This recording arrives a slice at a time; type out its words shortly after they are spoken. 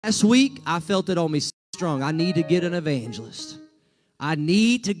Last week, I felt it on me strong. I need to get an evangelist. I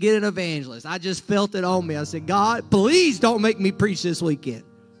need to get an evangelist. I just felt it on me. I said, God, please don't make me preach this weekend.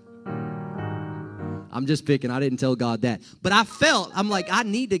 I'm just picking. I didn't tell God that. But I'm like, I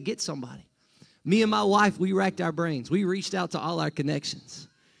need to get somebody. Me and my wife, we racked our brains. We reached out to all our connections.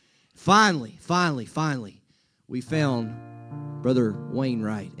 Finally, we found Brother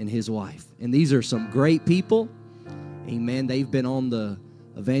Wainwright and his wife. And these are some great people. Amen. They've been on the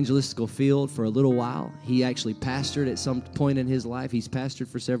evangelistical field for a little while. He actually pastored at some point in his life. He's pastored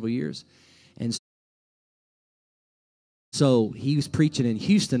for several years. And so he was preaching in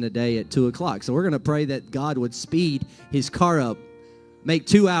Houston today at 2 o'clock. So we're going to pray that God would speed his car up, make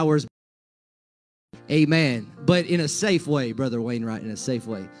 2 hours. Amen. But in a safe way, Brother Wainwright, in a safe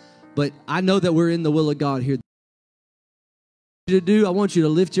way. But I know that we're in the will of God here. I want you to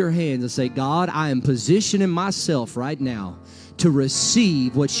lift your hands and say, God, I am positioning myself right now to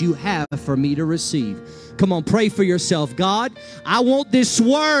receive what you have for me to receive. Come on, pray for yourself. God, I want this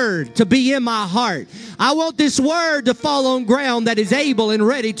word to be in my heart. I want this word to fall on ground that is able and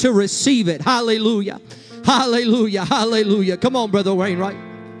ready to receive it. Hallelujah. Hallelujah. Hallelujah. Come on, Brother Wainwright.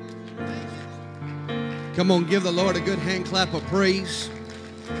 Come on, give the Lord a good hand clap of praise.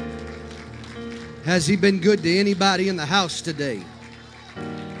 Has he been good to anybody in the house today?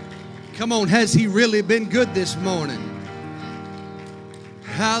 Come on, has he really been good this morning?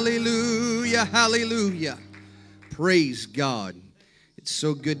 Hallelujah, hallelujah. Praise God. It's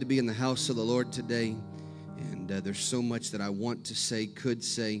so good to be in the house of the Lord today. And there's so much that I want to say, could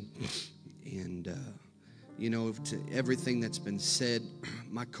say. And, to everything that's been said,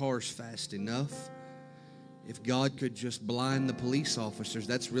 my car's fast enough. If God could just blind the police officers,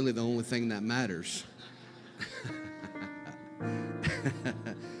 that's really the only thing that matters.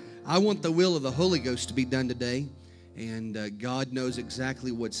 I want the will of the Holy Ghost to be done today. And God knows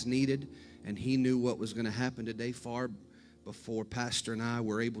exactly what's needed. And he knew what was going to happen today far before Pastor and I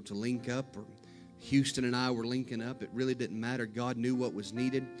were able to link up, or Houston and I were linking up. It really didn't matter. God knew what was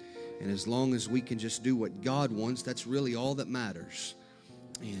needed. And as long as we can just do what God wants, that's really all that matters.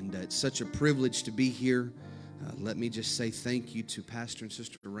 And it's such a privilege to be here. Let me just say thank you to Pastor and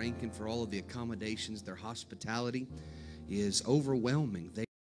Sister Rankin for all of the accommodations. Their hospitality is overwhelming. They take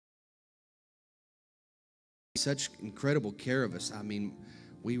such incredible care of us. I mean,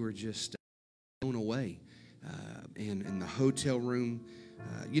 we were just blown away. And in the hotel room,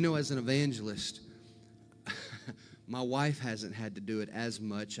 as an evangelist, my wife hasn't had to do it as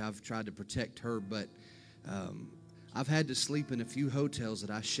much. I've tried to protect her, but I've had to sleep in a few hotels that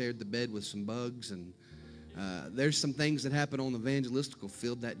I shared the bed with some bugs, and there's some things that happen on the evangelistical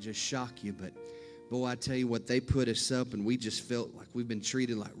field that just shock you. But boy, I tell you what, they put us up, and we just felt like we've been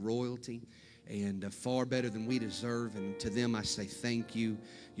treated like royalty, and far better than we deserve. And to them, I say thank you.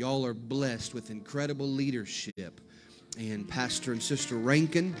 Y'all are blessed with incredible leadership. And Pastor and Sister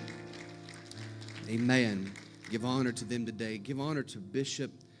Rankin, amen. Give honor to them today. Give honor to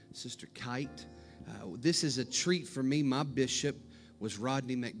Bishop Sister Kite. This is a treat for me. My bishop was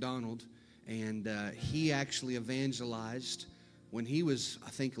Rodney McDonald. And he actually evangelized when he was, I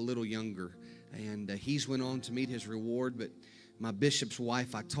think, a little younger. And he's went on to meet his reward. But my bishop's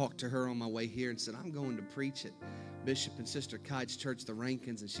wife, I talked to her on my way here and said, I'm going to preach at Bishop and Sister Kite's church, the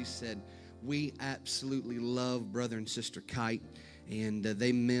Rankins. And she said, we absolutely love Brother and Sister Kite. And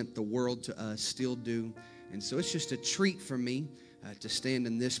they meant the world to us, still do. And so it's just a treat for me to stand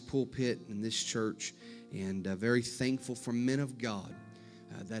in this pulpit in this church. And very thankful for men of God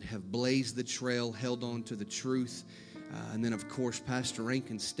that have blazed the trail, held on to the truth. And then, of course, Pastor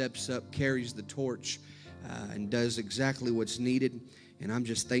Rankin steps up, carries the torch, and does exactly what's needed. And I'm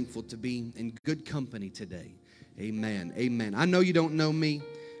just thankful to be in good company today. Amen. Amen. I know you don't know me.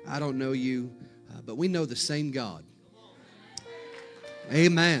 I don't know you. But we know the same God.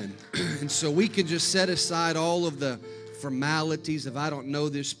 Amen. And so we can just set aside all of the formalities of I don't know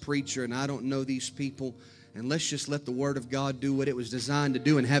this preacher and I don't know these people. And let's just let the Word of God do what it was designed to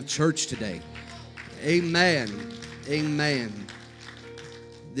do and have church today. Amen. Amen.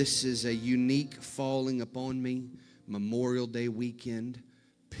 This is a unique falling upon me. Memorial Day weekend,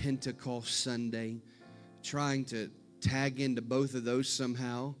 Pentecost Sunday. Trying to tag into both of those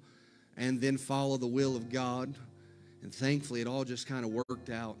somehow and then follow the will of God. And thankfully, it all just kind of worked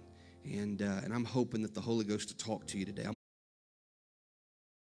out. And I'm hoping that the Holy Ghost will talk to you today. I'm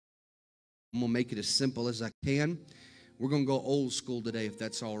going to make it as simple as I can. We're going to go old school today, if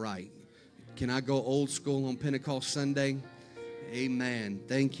that's all right. Can I go old school on Pentecost Sunday? Amen.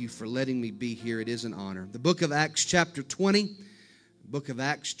 Thank you for letting me be here. It is an honor. The book of Acts chapter 20. Book of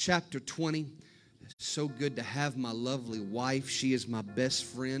Acts chapter 20. So good to have my lovely wife. She is my best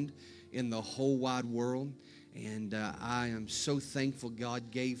friend in the whole wide world. And I am so thankful God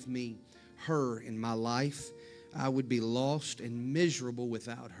gave me her in my life. I would be lost and miserable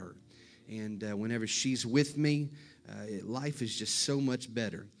without her. And whenever she's with me, life is just so much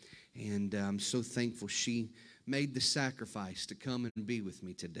better. And I'm so thankful she made the sacrifice to come and be with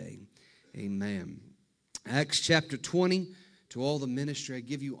me today. Amen. Acts chapter 20. To all the ministry, I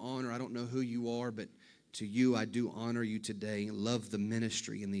give you honor. I don't know who you are, but to you, I do honor you today. I love the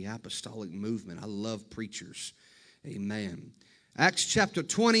ministry and the apostolic movement. I love preachers. Amen. Acts chapter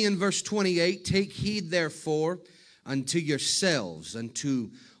 20 and verse 28. Take heed, therefore, unto yourselves, unto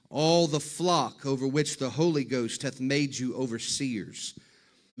all the flock over which the Holy Ghost hath made you overseers.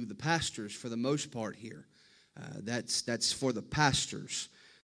 The pastors, for the most part here. That's for the pastors.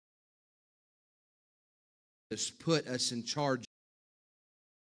 Put us in charge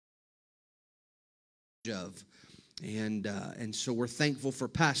of. And so we're thankful for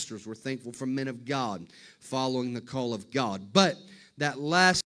pastors. We're thankful for men of God following the call of God. But that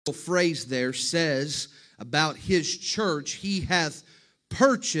last phrase there says about his church, he hath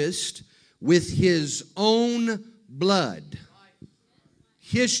purchased with his own blood.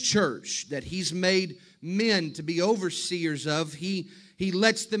 His church that he's made men to be overseers of, he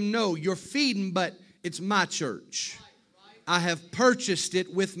lets them know, you're feeding, but it's my church. I have purchased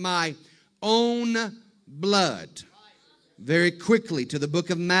it with my own blood. Very quickly to the book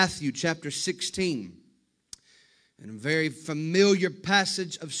of Matthew chapter 16. And a very familiar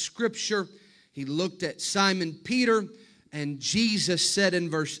passage of Scripture. He looked at Simon Peter, and Jesus said in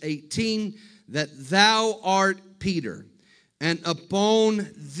verse 18 that thou art Peter, and upon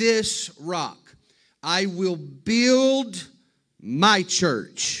this rock I will build my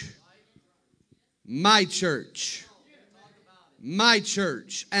church. My church. My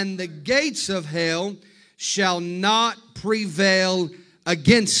church. And the gates of hell shall not prevail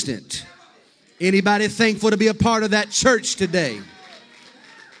against it. Anybody thankful to be a part of that church today?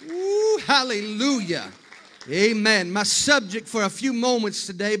 Ooh, hallelujah. Amen. My subject for a few moments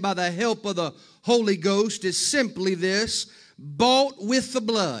today, by the help of the Holy Ghost, is simply this: bought with the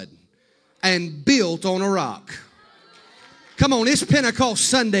blood and built on a rock. Come on, it's Pentecost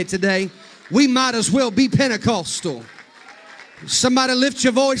Sunday today. We might as well be Pentecostal. Somebody lift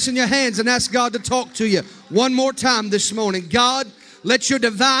your voice and your hands and ask God to talk to you one more time this morning. God, let your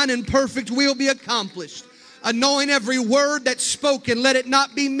divine and perfect will be accomplished. Anoint every word that's spoken. Let it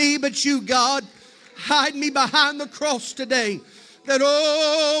not be me, but you, God. Hide me behind the cross today. That,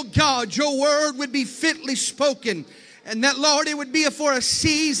 oh God, your word would be fitly spoken. And that, Lord, it would be for a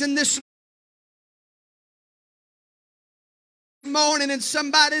season this morning in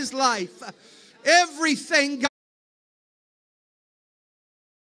somebody's life. Everything,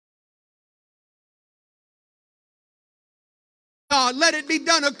 God, let it be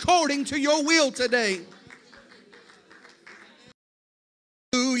done according to your will today.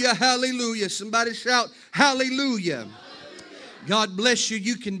 Hallelujah, hallelujah. Somebody shout, hallelujah. God bless you.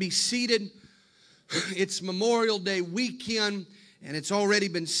 You can be seated. It's Memorial Day weekend, and it's already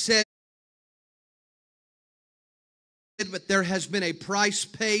been said, but there has been a price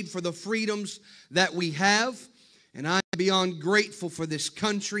paid for the freedoms that we have. And I'm beyond grateful for this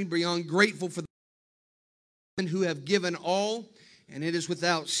country, beyond grateful for the men who have given all. And it is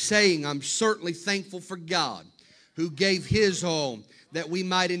without saying, I'm certainly thankful for God who gave his all that we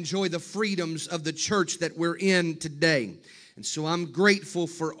might enjoy the freedoms of the church that we're in today. And so I'm grateful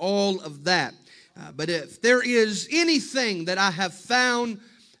for all of that. But if there is anything that I have found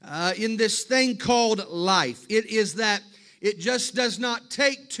in this thing called life, it is that it just does not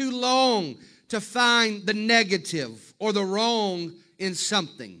take too long to find the negative or the wrong in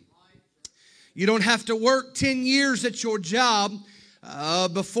something. You don't have to work 10 years at your job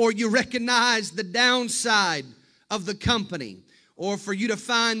before you recognize the downside of the company, or for you to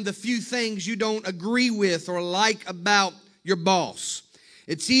find the few things you don't agree with or like about your boss.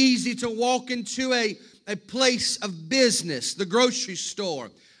 It's easy to walk into a place of business, the grocery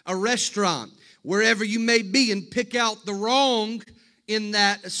store, a restaurant, wherever you may be, and pick out the wrong in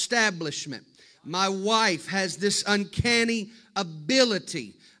that establishment. My wife has this uncanny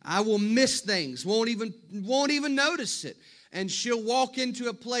ability. I will miss things, won't even notice it. And she'll walk into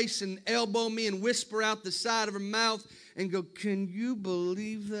a place and elbow me and whisper out the side of her mouth and go, "Can you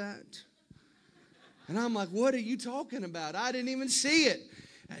believe that?" And I'm like, "What are you talking about? I didn't even see it."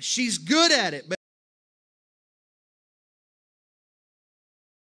 She's good at it, but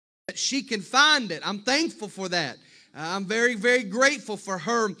she can find it. I'm thankful for that. I'm very, very grateful for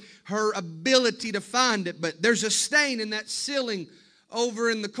her ability to find it. But there's a stain in that ceiling over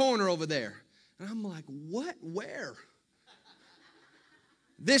in the corner over there. And I'm like, what? Where?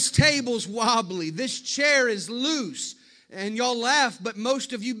 This table's wobbly. This chair is loose. And y'all laugh, but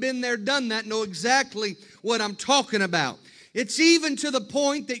most of you been there, done that, know exactly what I'm talking about. It's even to the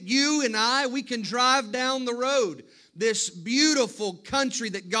point that you and I, we can drive down the road, this beautiful country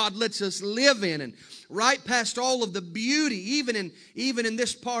that God lets us live in, and right past all of the beauty, even in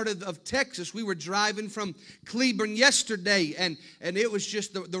this part of Texas. We were driving from Cleburne yesterday, and it was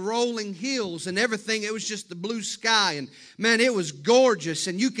just the rolling hills and everything. It was just the blue sky, and man, it was gorgeous,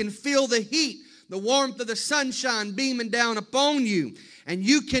 and you can feel the heat, the warmth of the sunshine beaming down upon you, and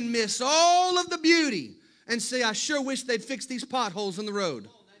you can miss all of the beauty and say, I sure wish they'd fix these potholes in the road.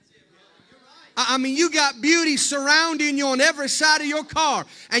 I mean, you got beauty surrounding you on every side of your car,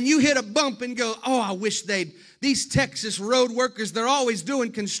 and you hit a bump and go, oh, I wish these Texas road workers, they're always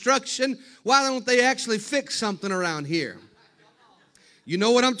doing construction. Why don't they actually fix something around here? You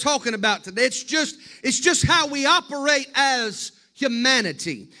know what I'm talking about today. It's just how we operate as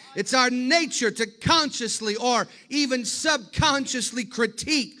humanity. It's our nature to consciously or even subconsciously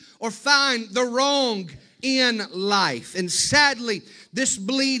critique or find the wrong in life. And sadly, this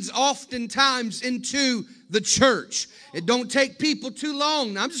bleeds oftentimes into the church. It don't take people too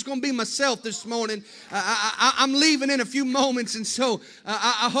long. Now, I'm just going to be myself this morning. I'm leaving in a few moments, and so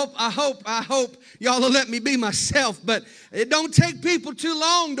I hope y'all will let me be myself. But it don't take people too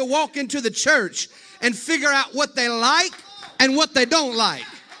long to walk into the church and figure out what they like and what they don't like.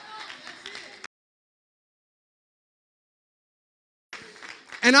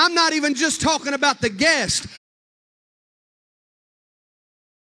 And I'm not even just talking about the guest.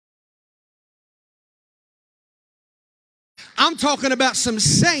 I'm talking about some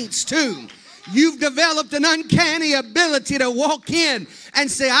saints too. You've developed an uncanny ability to walk in and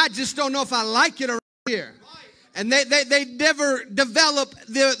say, I just don't know if I like it around here. And they never develop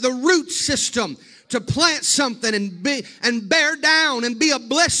the root system to plant something and bear down and be a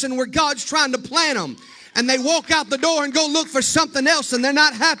blessing where God's trying to plant them. And they walk out the door and go look for something else, and they're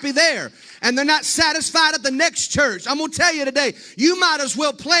not happy there. And they're not satisfied at the next church. I'm going to tell you today, you might as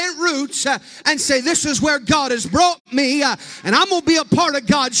well plant roots and say, this is where God has brought me, and I'm going to be a part of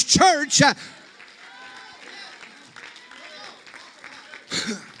God's church.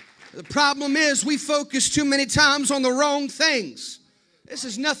 The problem is we focus too many times on the wrong things. This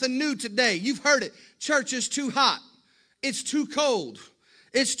is nothing new today. You've heard it. Church is too hot. It's too cold.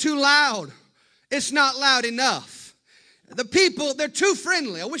 It's too loud. It's not loud enough. The people, they're too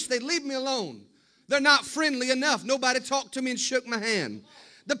friendly. I wish they'd leave me alone. They're not friendly enough. Nobody talked to me and shook my hand.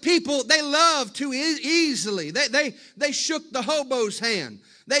 The people, they love too easily. They shook the hobo's hand.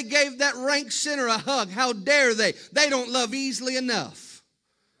 They gave that rank sinner a hug. How dare they? They don't love easily enough.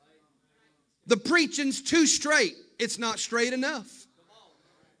 The preaching's too straight. It's not straight enough.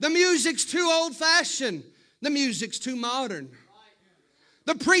 The music's too old-fashioned. The music's too modern.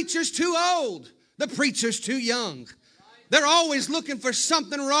 The preacher's too old. The preacher's too young. They're always looking for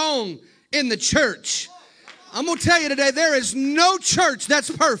something wrong in the church. I'm going to tell you today, there is no church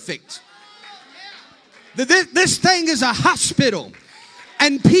that's perfect. This thing is a hospital.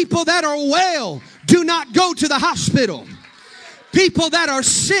 And people that are well do not go to the hospital. People that are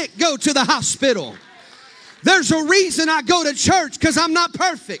sick go to the hospital. There's a reason I go to church, because I'm not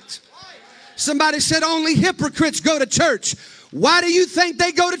perfect. Somebody said only hypocrites go to church. Why do you think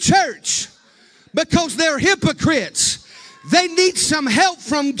they go to church? Because they're hypocrites. They need some help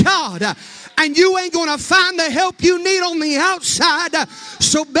from God. And you ain't going to find the help you need on the outside.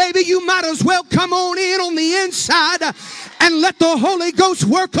 So baby, you might as well come on in on the inside and let the Holy Ghost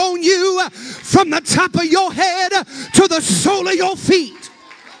work on you from the top of your head to the sole of your feet.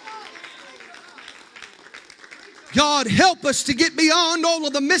 God, help us to get beyond all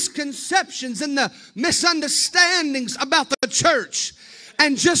of the misconceptions and the misunderstandings about the church,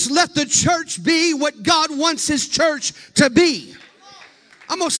 and just let the church be what God wants His church to be.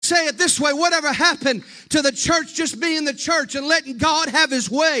 I'm going to say it this way. Whatever happened to the church just being the church and letting God have His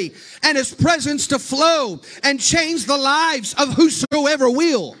way and His presence to flow and change the lives of whosoever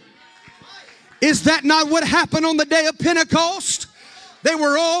will? Is that not what happened on the day of Pentecost? They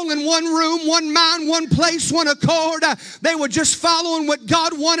were all in one room, one mind, one place, one accord. They were just following what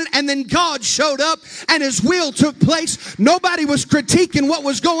God wanted, and then God showed up and His will took place. Nobody was critiquing what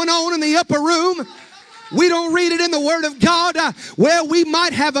was going on in the upper room. We don't read it in the Word of God. Well, we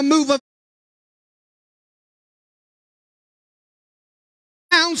might have a move of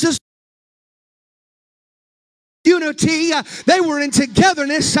ounces. Unity. They were in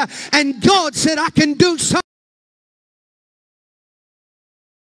togetherness, and God said, I can do something.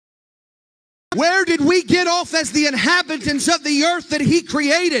 Where did we get off as the inhabitants of the earth that He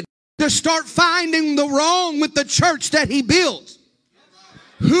created? to start finding the wrong with the church that he built.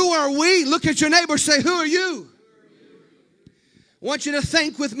 Who are we? Look at your neighbor, say, who are you? I want you to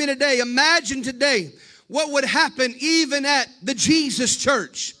think with me today. Imagine today what would happen even at the Jesus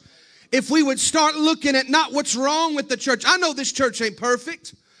church if we would start looking at not what's wrong with the church. I know this church ain't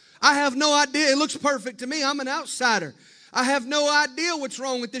perfect. I have no idea. It looks perfect to me. I'm an outsider. I have no idea what's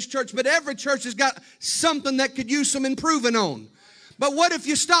wrong with this church, but every church has got something that could use some improving on. But what if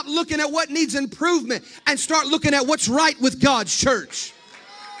you stop looking at what needs improvement and start looking at what's right with God's church?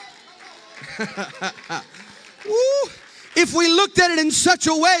 Woo. If we looked at it in such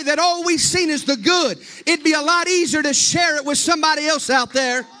a way that all we've seen is the good, it'd be a lot easier to share it with somebody else out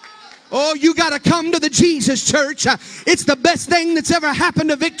there. Oh, you got to come to the Jesus church. It's the best thing that's ever happened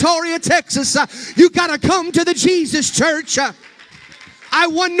to Victoria, Texas. You got to come to the Jesus church. I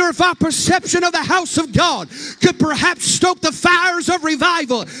wonder if our perception of the house of God could perhaps stoke the fires of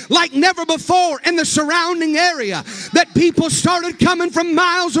revival like never before in the surrounding area. That people started coming from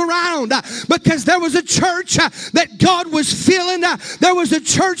miles around because there was a church that God was filling. There was a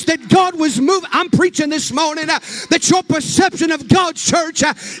church that God was moving. I'm preaching this morning that your perception of God's church,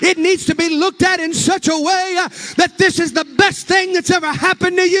 it needs to be looked at in such a way that this is the best thing that's ever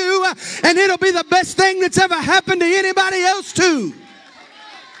happened to you, and it'll be the best thing that's ever happened to anybody else too.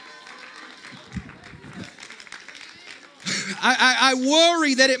 I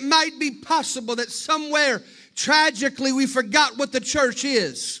worry that it might be possible that somewhere tragically we forgot what the church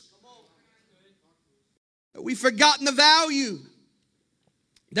is. We've forgotten the value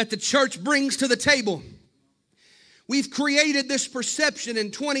that the church brings to the table. We've created this perception,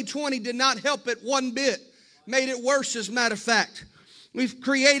 and 2020 did not help it one bit. Made it worse, as a matter of fact. We've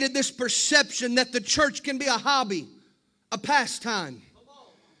created this perception that the church can be a hobby, a pastime.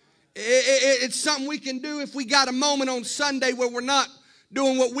 It's something we can do if we got a moment on Sunday where we're not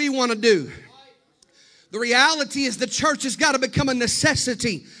doing what we want to do. The reality is the church has got to become a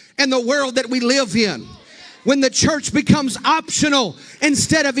necessity in the world that we live in. When the church becomes optional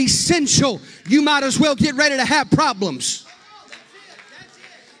instead of essential, you might as well get ready to have problems.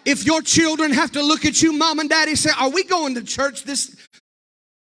 If your children have to look at you, mom and daddy, say, are we going to church this?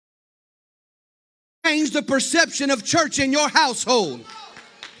 Change the perception of church in your household.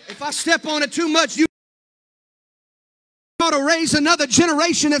 If I step on it too much, you ought to raise another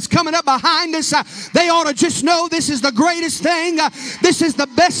generation that's coming up behind us. They ought to just know this is the greatest thing. This is the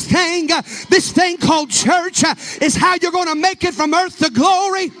best thing. This thing called church is how you're going to make it from earth to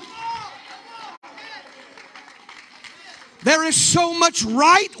glory. There is so much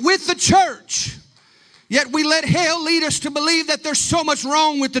right with the church, yet we let hell lead us to believe that there's so much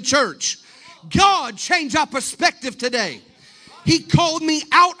wrong with the church. God, change our perspective today. He called me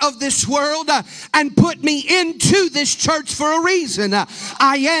out of this world and put me into this church for a reason.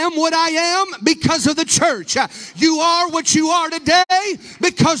 I am what I am because of the church. You are what you are today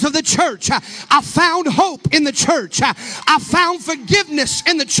because of the church. I found hope in the church. I found forgiveness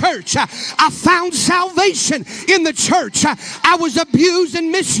in the church. I found salvation in the church. I was abused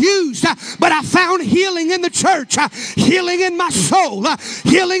and misused, but I found healing in the church. Healing in my soul.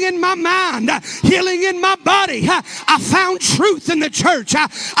 Healing in my mind. Healing in my body. I found truth in the church. I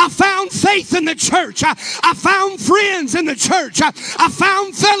found faith in the church. I found friends in the church. I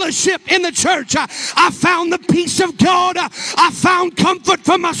found fellowship in the church. I found the peace of God. I found comfort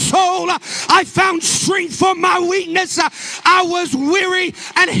for my soul. I found strength for my weakness. I was weary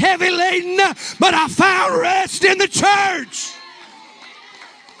and heavy laden, but I found rest in the church.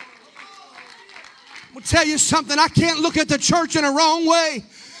 I'll tell you something. I can't look at the church in a wrong way,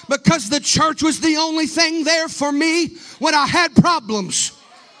 because the church was the only thing there for me when I had problems.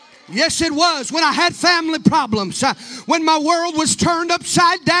 Yes, it was. When I had family problems, when my world was turned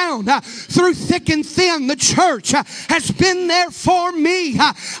upside down, through thick and thin, the church has been there for me.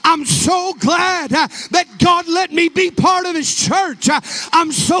 I'm so glad that God let me be part of His church.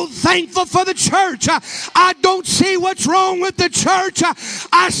 I'm so thankful for the church. I don't see what's wrong with the church.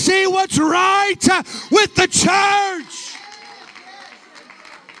 I see what's right with the church.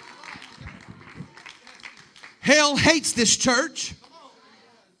 Hell hates this church.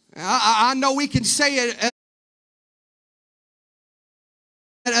 I know we can say it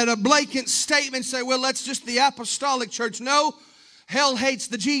at a blanket statement, say, well, that's just the apostolic church. No, hell hates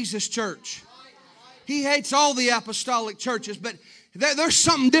the Jesus church. He hates all the apostolic churches, but there's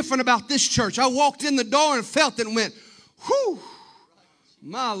something different about this church. I walked in the door and felt it and went, whew,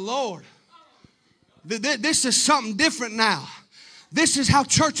 my Lord. This is something different now. This is how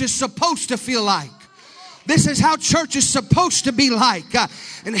church is supposed to feel like. This is how church is supposed to be like.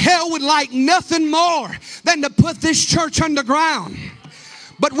 And hell would like nothing more than to put this church underground.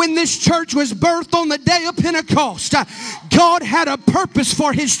 But when this church was birthed on the day of Pentecost, God had a purpose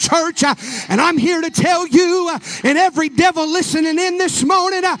for His church. And I'm here to tell you, and every devil listening in this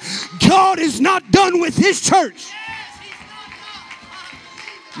morning, God is not done with His church.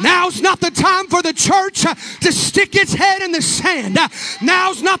 Now's not the time for the church to stick its head in the sand.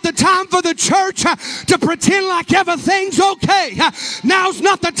 Now's not the time for the church to pretend like everything's okay. Now's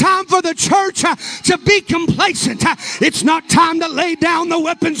not the time for the church to be complacent. It's not time to lay down the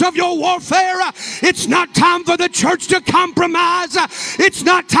weapons of your warfare. It's not time for the church to compromise. It's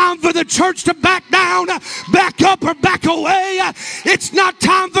not time for the church to back down, back up, or back away. It's not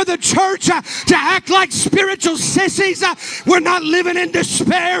time for the church to act like spiritual sissies. We're not living in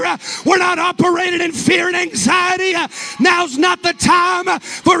despair. We're not operating in fear and anxiety. Now's not the time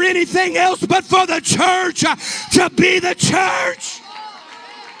for anything else but for the church to be the church.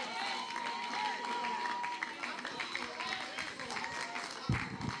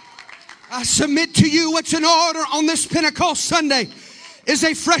 I submit to you what's in order on this Pentecost Sunday is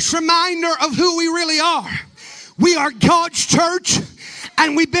a fresh reminder of who we really are. We are God's church,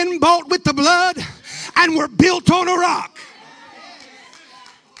 and we've been bought with the blood, and we're built on a rock.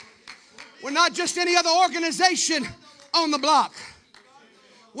 We're not just any other organization on the block.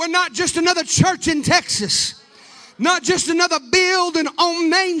 We're not just another church in Texas. Not just another building on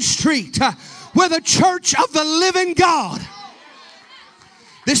Main Street. We're the church of the living God.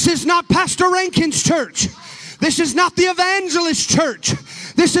 This is not Pastor Rankin's church. This is not the evangelist church.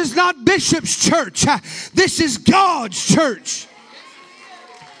 This is not Bishop's church. This is God's church.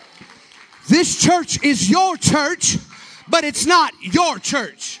 This church is your church, but it's not your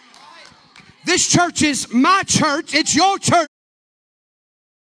church. This church is my church. It's your church.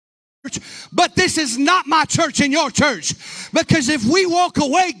 But this is not my church and your church. Because if we walk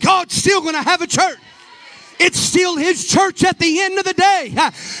away, God's still going to have a church. It's still His church at the end of the day.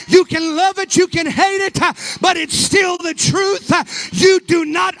 You can love it, you can hate it, but it's still the truth. You do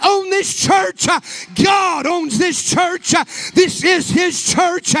not own this church. God owns this church. This is His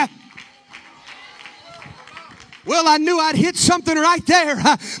church. Well, I knew I'd hit something right there,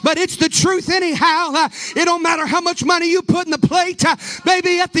 but it's the truth anyhow. It don't matter how much money you put in the plate.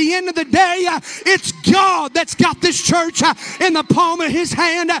 Baby, at the end of the day, it's God that's got this church in the palm of His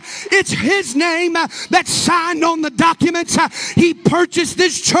hand. It's His name that's signed on the documents. He purchased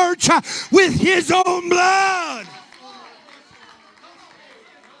this church with His own blood.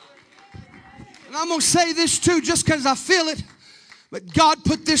 And I'm going to say this too, just because I feel it. But God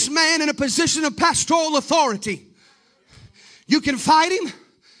put this man in a position of pastoral authority. You can fight him.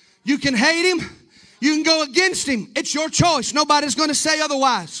 You can hate him. You can go against him. It's your choice. Nobody's going to say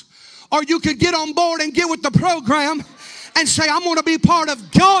otherwise. Or you could get on board and get with the program and say, I'm going to be part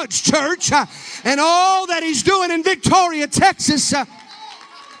of God's church and all that He's doing in Victoria, Texas.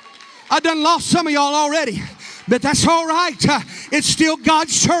 I done lost some of y'all already, but that's all right. It's still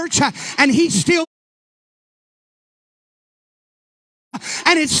God's church, and He's still,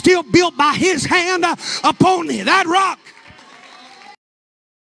 and it's still built by His hand upon that rock.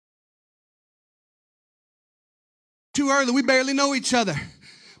 Too early, we barely know each other.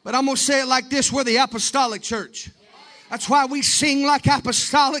 But I'm going to say it like this: we're the apostolic church. That's why we sing like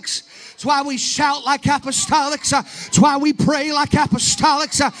apostolics. That's why we shout like apostolics. That's why we pray like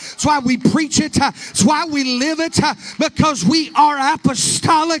apostolics. That's why we preach it. That's why we live it. Because we are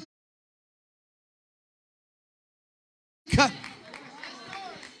apostolic.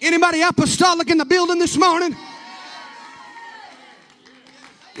 Anybody apostolic in the building this morning?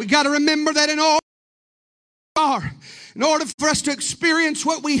 We got to remember that in order for us to experience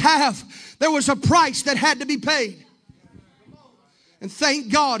what we have, there was a price that had to be paid. And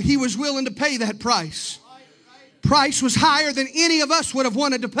thank God He was willing to pay that price. Price was higher than any of us would have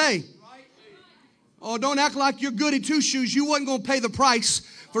wanted to pay. Oh, don't act like you're goody two-shoes. You wasn't going to pay the price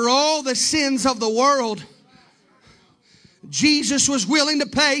for all the sins of the world. Jesus was willing to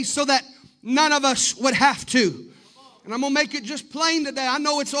pay so that none of us would have to. And I'm going to make it just plain today. I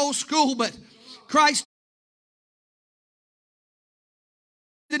know it's old school, but Christ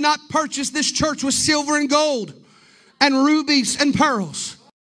did not purchase this church with silver and gold and rubies and pearls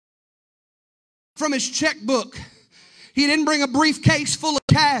from His checkbook. He didn't bring a briefcase full of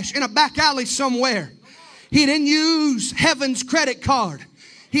cash in a back alley somewhere. He didn't use heaven's credit card.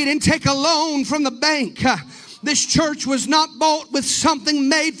 He didn't take a loan from the bank. This church was not bought with something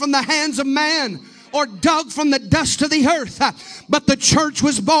made from the hands of man or dug from the dust of the earth. But the church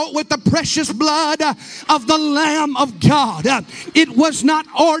was bought with the precious blood of the Lamb of God. It was not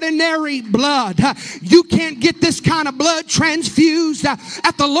ordinary blood. You can't get this kind of blood transfused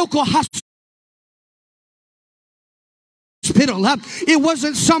at the local hospital hospital. It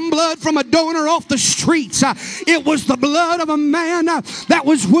wasn't some blood from a donor off the streets. It was the blood of a man that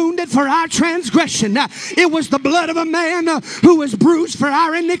was wounded for our transgression. It was the blood of a man who was bruised for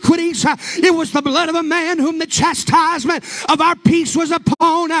our iniquities. It was the blood of a man whom the chastisement of our peace was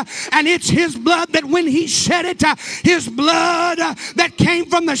upon. And it's his blood that when he shed it, his blood that came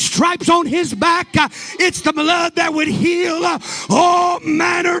from the stripes on his back, it's the blood that would heal all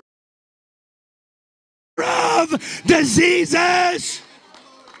manner of diseases.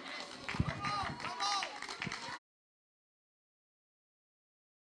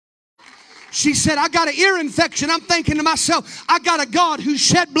 She said, I got an ear infection. I'm thinking to myself, I got a God who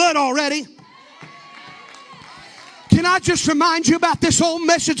shed blood already. Can I just remind you about this old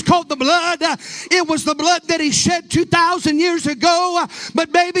message called the blood? It was the blood that he shed 2,000 years ago.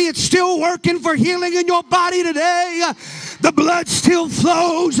 But baby, it's still working for healing in your body today. The blood still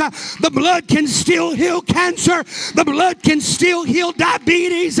flows. The blood can still heal cancer. The blood can still heal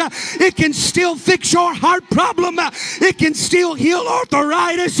diabetes. It can still fix your heart problem. It can still heal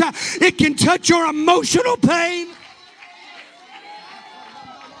arthritis. It can touch your emotional pain.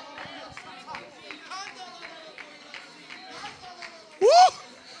 Woo!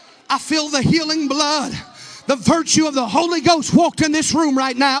 I feel the healing blood. The virtue of the Holy Ghost walked in this room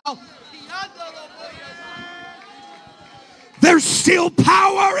right now. There's still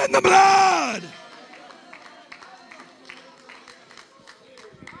power in the blood.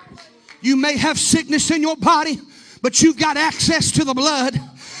 You may have sickness in your body, but you've got access to the blood.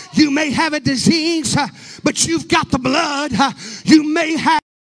 You may have a disease, but you've got the blood. You may have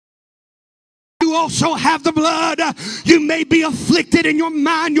You also have the blood. You may be afflicted in your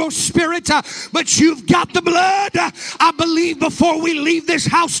mind, your spirit, but you've got the blood. I believe before we leave this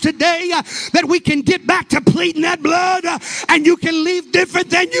house today that we can get back to pleading that blood, and you can leave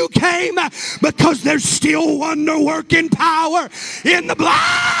different than you came, because there's still wonder-working power in the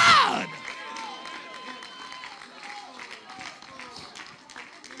blood.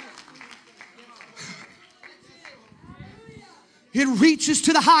 It reaches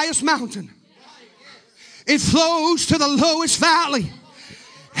to the highest mountain. It flows to the lowest valley.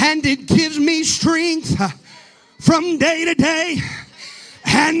 And it gives me strength from day to day.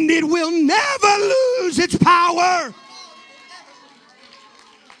 And it will never lose its power.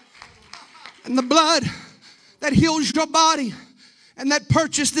 And the blood that heals your body and that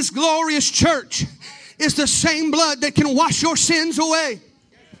purchased this glorious church is the same blood that can wash your sins away.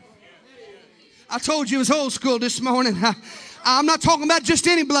 I told you it was old school this morning. I'm not talking about just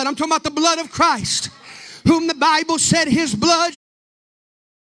any blood. I'm talking about the blood of Christ, whom the Bible said his blood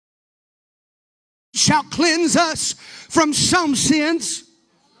shall cleanse us from some sins.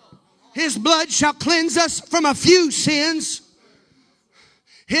 His blood shall cleanse us from a few sins.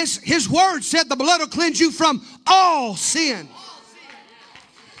 His word said the blood will cleanse you from all sin.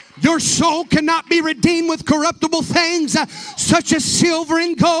 Your soul cannot be redeemed with corruptible things such as silver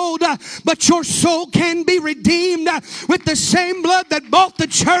and gold, but your soul can be redeemed with the same blood that bought the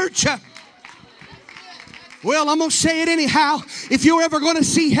church. Well, I'm going to say it anyhow. If you're ever going to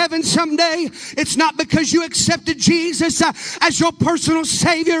see heaven someday, it's not because you accepted Jesus as your personal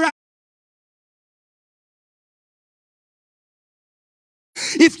Savior.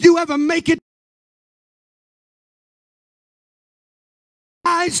 If you ever make it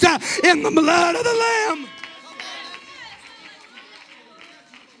in the blood of the Lamb.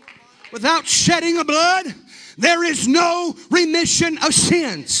 Without shedding of blood, there is no remission of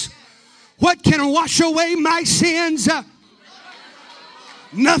sins. What can wash away my sins?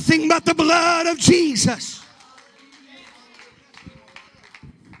 Nothing but the blood of Jesus.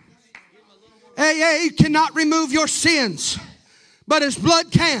 AA cannot remove your sins, but his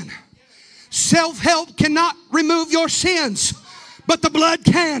blood can. Self-help cannot remove your sins, but the blood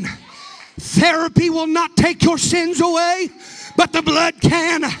can. Therapy will not take your sins away, but the blood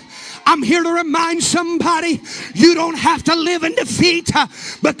can. I'm here to remind somebody, you don't have to live in defeat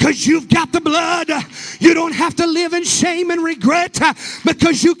because you've got the blood. You don't have to live in shame and regret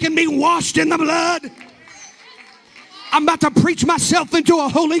because you can be washed in the blood. I'm about to preach myself into a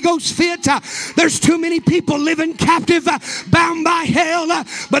Holy Ghost fit. There's too many people living captive, bound by hell.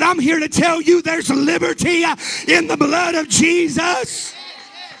 But I'm here to tell you there's liberty in the blood of Jesus.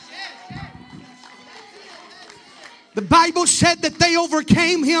 The Bible said that they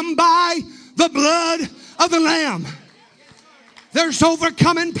overcame him by the blood of the Lamb. There's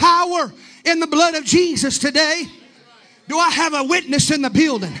overcoming power in the blood of Jesus today. Do I have a witness in the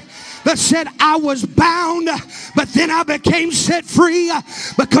building that said, I was bound, but then I became set free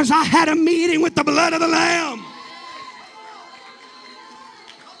because I had a meeting with the blood of the Lamb?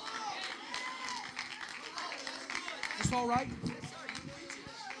 That's all right?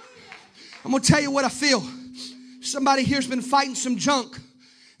 I'm going to tell you what I feel. Somebody here's been fighting some junk,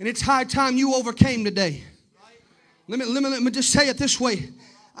 and it's high time you overcame today. Let me just say it this way.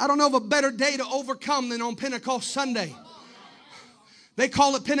 I don't know of a better day to overcome than on Pentecost Sunday. They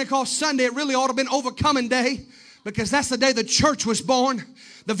call it Pentecost Sunday. It really ought to have been Overcoming Day, because that's the day the church was born.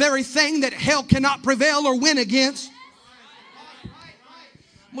 The very thing that hell cannot prevail or win against.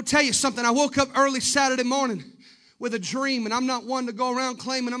 I'm going to tell you something. I woke up early Saturday morning with a dream, and I'm not one to go around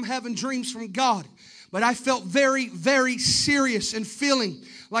claiming I'm having dreams from God. But I felt very, very serious and feeling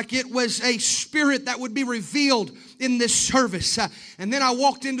like it was a spirit that would be revealed in this service. And then I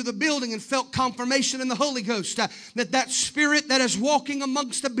walked into the building and felt confirmation in the Holy Ghost that spirit that is walking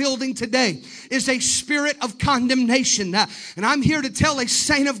amongst the building today is a spirit of condemnation. And I'm here to tell a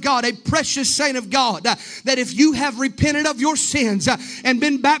saint of God, a precious saint of God, that if you have repented of your sins and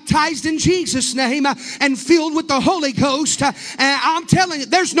been baptized in Jesus' name and filled with the Holy Ghost, I'm telling you,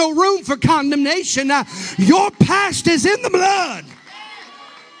 there's no room for condemnation. Your past is in the blood.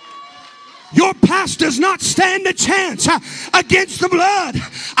 Your past does not stand a chance against the blood.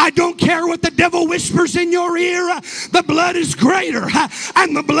 I don't care what the devil whispers in your ear. The blood is greater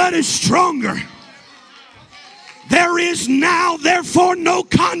and the blood is stronger. There is now, therefore, no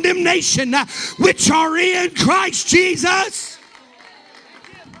condemnation which are in Christ Jesus.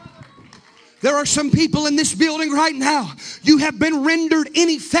 There are some people in this building right now. You have been rendered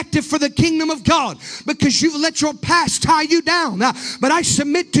ineffective for the kingdom of God because you've let your past tie you down. But I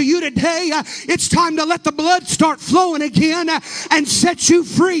submit to you today, it's time to let the blood start flowing again and set you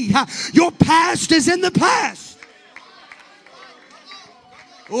free. Your past is in the past.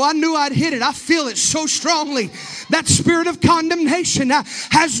 Oh, I knew I'd hit it. I feel it so strongly. That spirit of condemnation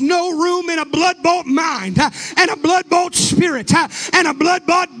has no room in a blood-bought mind and a blood-bought spirit and a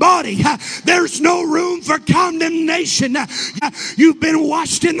blood-bought body. There's no room for condemnation. You've been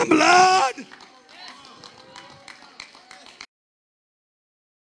washed in the blood.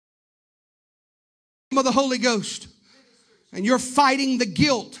 Of the Holy Ghost, and you're fighting the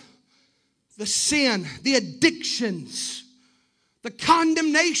guilt, the sin, the addictions, the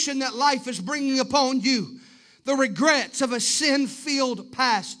condemnation that life is bringing upon you, the regrets of a sin-filled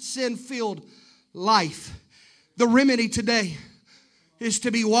past, sin-filled life. The remedy today is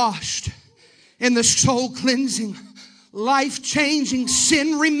to be washed in the soul-cleansing, life-changing,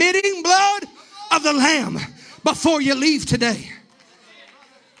 sin-remitting blood of the Lamb before you leave today.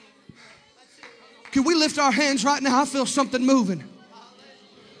 Can we lift our hands right now? I feel something moving.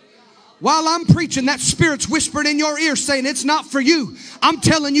 While I'm preaching, that spirit's whispering in your ear saying it's not for you. I'm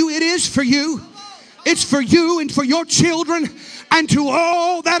telling you it is for you. It's for you and for your children and to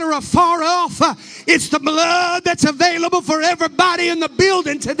all that are afar off. It's the blood that's available for everybody in the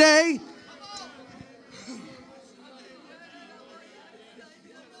building today.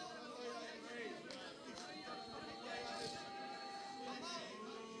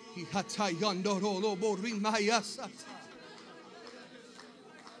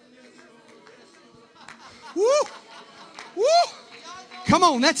 Woo! Woo! Come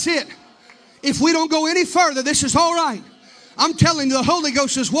on, that's it. If we don't go any further, this is all right. I'm telling you, the Holy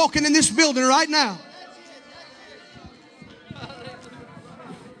Ghost is walking in this building right now.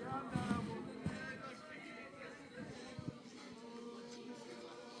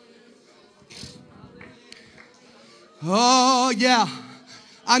 Oh, yeah.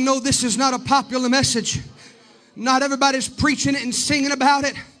 I know this is not a popular message. Not everybody's preaching it and singing about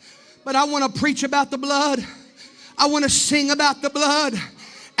it. But I want to preach about the blood. I want to sing about the blood.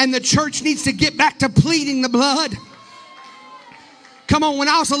 And the church needs to get back to pleading the blood. Come on, when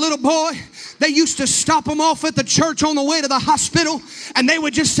I was a little boy, they used to stop them off at the church on the way to the hospital. And they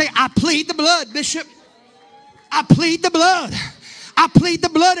would just say, I plead the blood, Bishop. I plead the blood. I plead the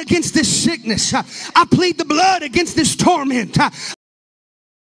blood against this sickness. I plead the blood against this torment.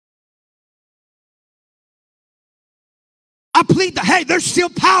 I plead hey, there's still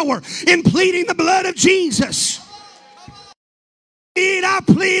power in pleading the blood of Jesus. I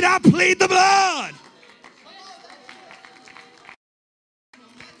plead the blood.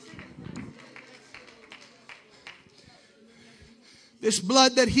 This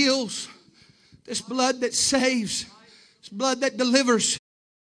blood that heals, this blood that saves, this blood that delivers,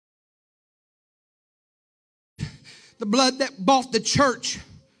 the blood that bought the church.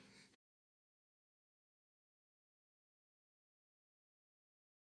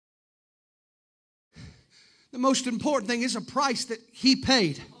 The most important thing is a price that He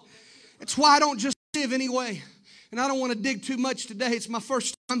paid. It's why I don't just live anyway. And I don't want to dig too much today. It's my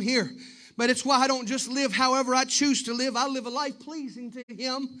first time here. But it's why I don't just live however I choose to live. I live a life pleasing to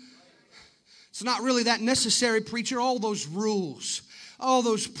Him. It's not really that necessary, preacher. All those rules, all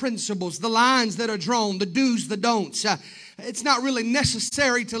those principles, the lines that are drawn, the do's, the don'ts. It's not really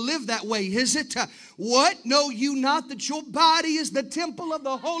necessary to live that way, is it? What? Know you not that your body is the temple of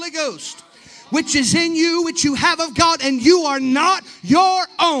the Holy Ghost, which is in you, which you have of God, and you are not your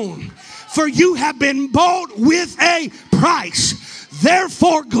own, for you have been bought with a price.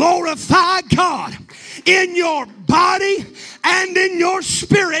 Therefore glorify God in your body and in your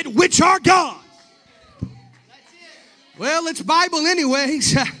spirit, which are God. Well, it's Bible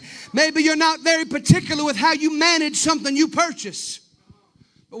anyways. Maybe you're not very particular with how you manage something you purchase.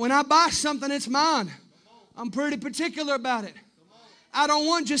 But when I buy something, it's mine. I'm pretty particular about it. I don't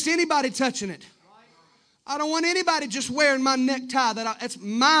want just anybody touching it. I don't want anybody just wearing my necktie. That's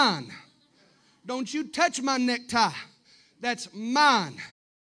mine. Don't you touch my necktie. That's mine.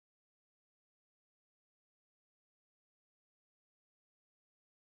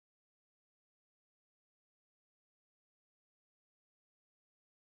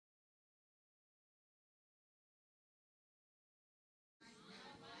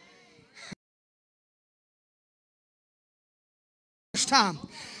 Time.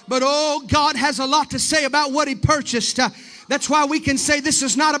 But oh, God has a lot to say about what He purchased. That's why we can say this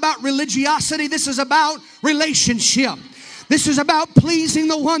is not about religiosity. This is about relationship. This is about pleasing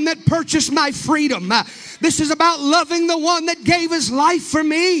the one that purchased my freedom. This is about loving the one that gave His life for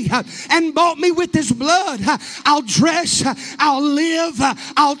me and bought me with His blood. I'll dress, I'll live,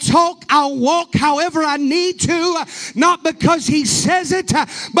 I'll talk, I'll walk however I need to. Not because He says it,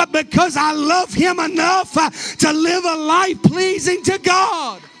 but because I love Him enough to live a life pleasing to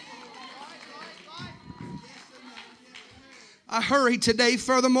God. I hurry today.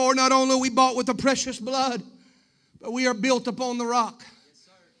 Furthermore, not only are we bought with the precious blood, but we are built upon the rock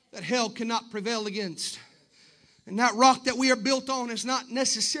that hell cannot prevail against. And that rock that we are built on is not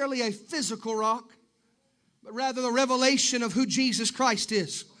necessarily a physical rock, but rather the revelation of who Jesus Christ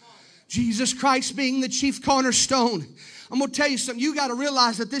is. Jesus Christ being the chief cornerstone. I'm going to tell you something. You got to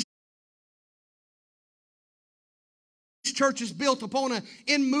realize that this church is built upon an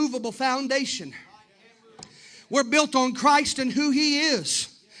immovable foundation. We're built on Christ and who He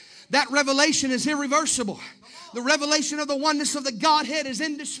is. That revelation is irreversible. The revelation of the oneness of the Godhead is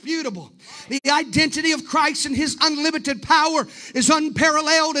indisputable. The identity of Christ and His unlimited power is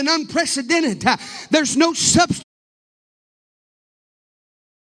unparalleled and unprecedented. There's no substitute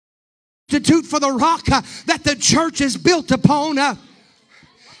for the rock that the church is built upon. If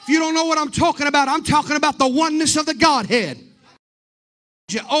you don't know what I'm talking about the oneness of the Godhead.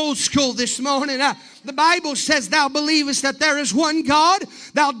 You're old school this morning. The Bible says, thou believest that there is one God,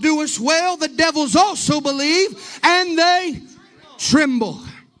 thou doest well. The devils also believe, and they tremble.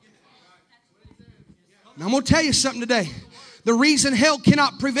 Now, I'm going to tell you something today. The reason hell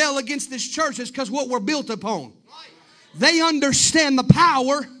cannot prevail against this church is because what we're built upon. They understand the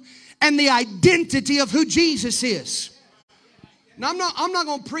power and the identity of who Jesus is. Now, I'm not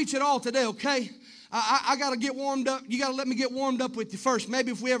going to preach it all today, okay? I got to get warmed up. You got to let me get warmed up with you first.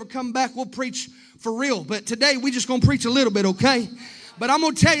 Maybe if we ever come back, we'll preach for real. But today, we're just going to preach a little bit, okay? But I'm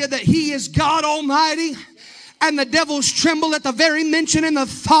going to tell you that He is God Almighty. And the devils tremble at the very mention and the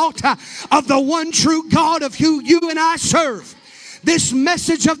thought of the one true God of who you and I serve. This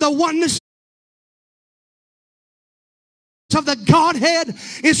message of the oneness of the Godhead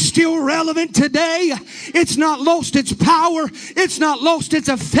is still relevant today. It's not lost its power. It's not lost its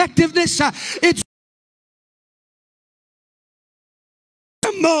effectiveness. It's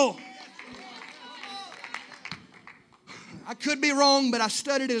more. I could be wrong, but I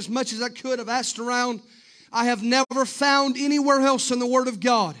studied it as much as I could. I've asked around. I have never found anywhere else in the Word of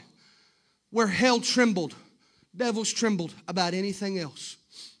God where hell trembled, devils trembled about anything else.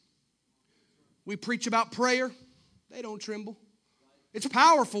 We preach about prayer. They don't tremble. It's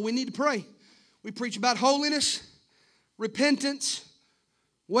powerful. We need to pray. We preach about holiness, repentance,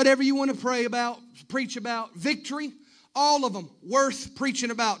 whatever you want to pray about, preach about, victory. All of them worth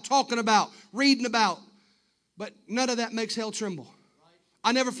preaching about, talking about, reading about. But none of that makes hell tremble.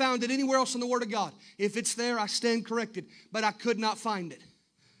 I never found it anywhere else in the Word of God. If it's there, I stand corrected. But I could not find it.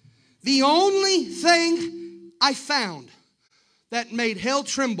 The only thing I found that made hell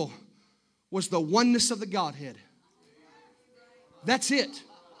tremble was the oneness of the Godhead. That's it.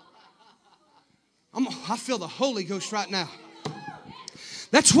 I feel the Holy Ghost right now.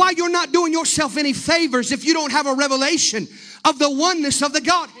 That's why you're not doing yourself any favors if you don't have a revelation of the oneness of the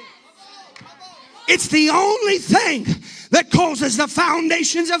Godhead. It's the only thing that causes the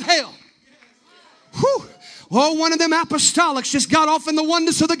foundations of hell. Whew. Oh, one of them apostolics just got off in the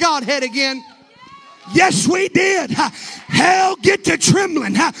oneness of the Godhead again. Yes, we did. hell get to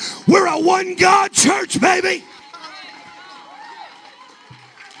trembling. We're a one God church, baby.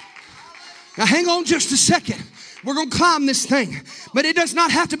 Now hang on just a second. We're going to climb this thing. But it does not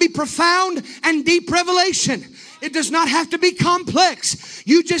have to be profound and deep revelation. It does not have to be complex.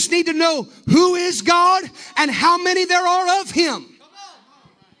 You just need to know who is God and how many there are of Him.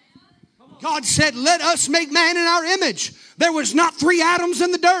 God said, let us make man in our image. There was not 3 atoms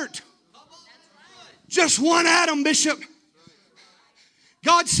in the dirt. Just 1 atom, Bishop.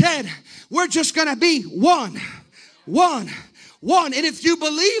 God said, we're just going to be one. And if you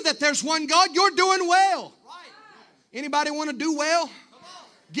believe that there's one God, you're doing well. Anybody want to do well?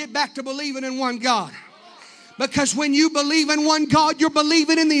 Get back to believing in one God. Because when you believe in one God, you're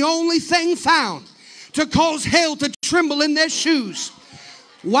believing in the only thing found to cause hell to tremble in their shoes.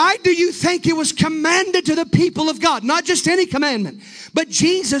 Why do you think it was commanded to the people of God? Not just any commandment, but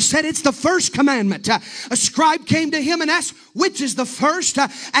Jesus said it's the first commandment. A scribe came to him and asked, which is the first?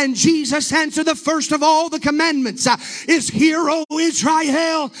 And Jesus answered, the first of all the commandments is, hear, O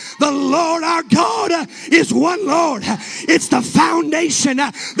Israel, the Lord our God is one Lord. It's the foundation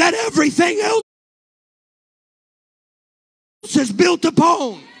that everything else is built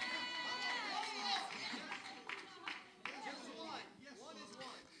upon.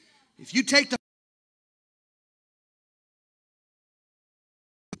 If you take the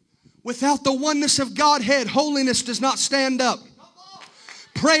without the oneness of Godhead, holiness does not stand up.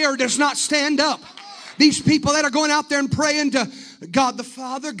 Prayer does not stand up. These people that are going out there and praying to God the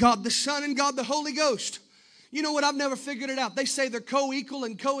Father, God the Son, and God the Holy Ghost. You know what? I've never figured it out. They say they're co-equal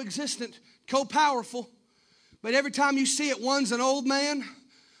and co-existent, co-powerful. But every time you see it, one's an old man,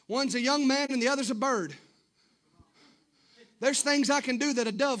 one's a young man, and the other's a bird. There's things I can do that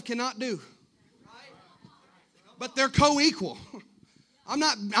a dove cannot do. But they're co-equal. I'm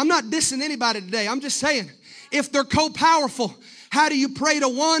not dissing anybody today. I'm just saying, if they're co-powerful, how do you pray to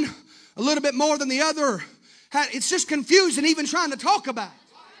one a little bit more than the other? It's just confusing even trying to talk about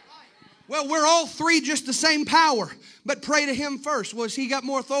it. Well, we're all 3 just the same power, but pray to Him first. Well, has He got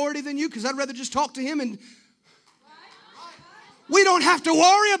more authority than you? Because I'd rather just talk to Him. And we don't have to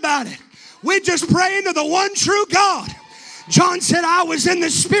worry about it. We just pray into the one true God. John said, I was in the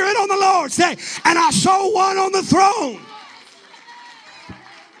Spirit on the Lord's day, and I saw one on the throne.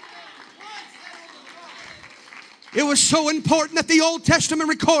 It was so important that the Old Testament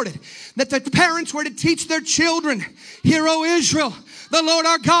recorded that the parents were to teach their children, hear, O Israel, the Lord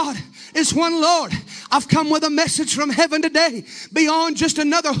our God is one Lord. I've come with a message from heaven today beyond just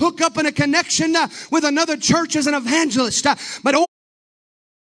another hookup and a connection with another church as an evangelist, but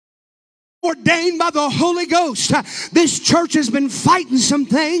ordained by the Holy Ghost. This church has been fighting some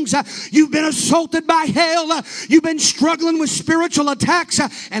things. You've been assaulted by hell. You've been struggling with spiritual attacks.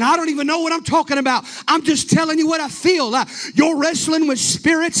 And I don't even know what I'm talking about. I'm just telling you what I feel. You're wrestling with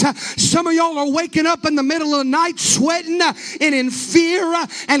spirits. Some of y'all are waking up in the middle of the night sweating and in fear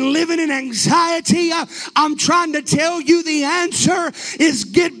and living in anxiety. I'm trying to tell you the answer is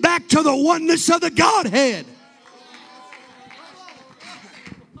get back to the oneness of the Godhead.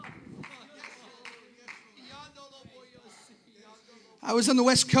 I was on the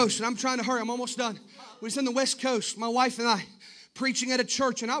West Coast, and I'm trying to hurry. I'm almost done. We was in the West Coast, my wife and I, preaching at a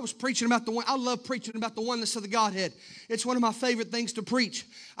church, and I was preaching about the one. I love preaching about the oneness of the Godhead. It's one of my favorite things to preach.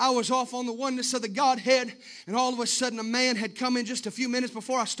 I was off on the oneness of the Godhead, and all of a sudden a man had come in just a few minutes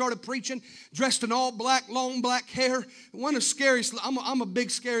before I started preaching, dressed in all black, long black hair. One of the scariest. I'm a big,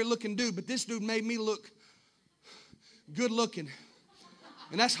 scary looking dude, but this dude made me look good looking,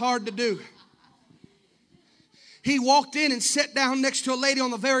 and that's hard to do. He walked in and sat down next to a lady on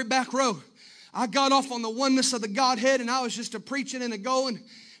the very back row. I got off on the oneness of the Godhead, and I was just a preaching and a going.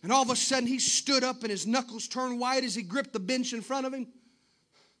 And all of a sudden, he stood up, and his knuckles turned white as he gripped the bench in front of him.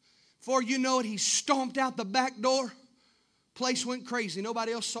 Before you know it, he stomped out the back door. Place went crazy.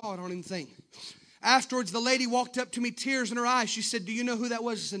 Nobody else saw it or anything. Afterwards, the lady walked up to me, tears in her eyes. She said, do you know who that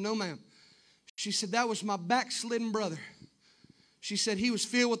was? I said, no, ma'am. She said, that was my backslidden brother. She said he was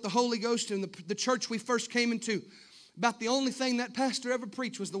filled with the Holy Ghost in the church we first came into. About the only thing that pastor ever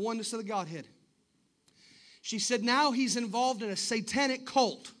preached was the oneness of the Godhead. She said now he's involved in a satanic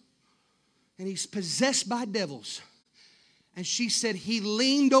cult. And he's possessed by devils. And she said he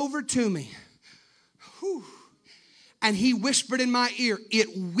leaned over to me. Whew, and he whispered in my ear, it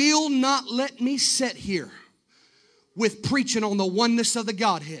will not let me sit here with preaching on the oneness of the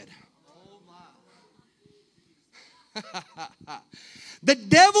Godhead. The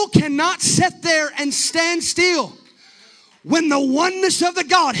devil cannot sit there and stand still when the oneness of the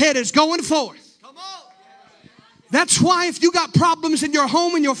Godhead is going forth. That's why if you got problems in your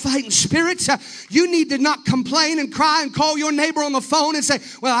home and you're fighting spirits, you need to not complain and cry and call your neighbor on the phone and say,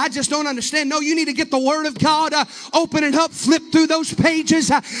 well, I just don't understand. No, you need to get the Word of God, open it up, flip through those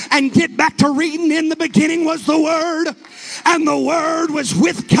pages, and get back to reading. In the beginning was the Word, and the Word was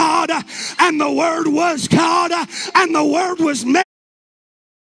with God, and the Word was God, and the Word was made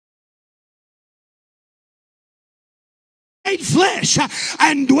flesh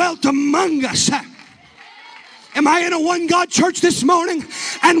and dwelt among us. Am I in a one God church this morning?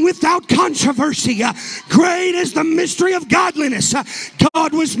 And without controversy, great is the mystery of godliness.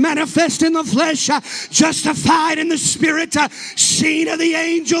 God was manifest in the flesh, justified in the spirit, seen of the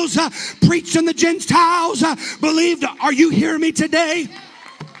angels, preached in the Gentiles, believed. Are you hearing me today?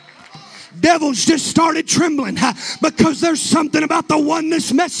 Devils just started trembling because there's something about the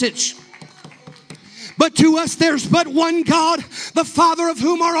oneness message. But to us there's but one God, the Father of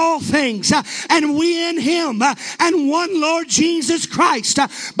whom are all things, and we in Him, and one Lord Jesus Christ,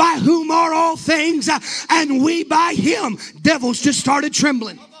 by whom are all things, and we by Him. Devils just started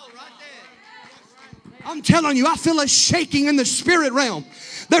trembling. I'm telling you, I feel a shaking in the spirit realm.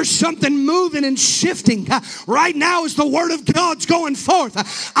 There's something moving and shifting right now as the Word of God's going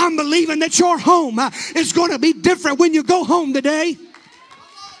forth. I'm believing that your home is going to be different when you go home today.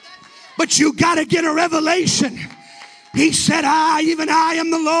 But you got to get a revelation. He said, even I am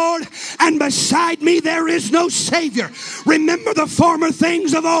the Lord, and beside me there is no Savior. Remember the former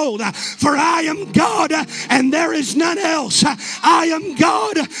things of old, for I am God, and there is none else. I am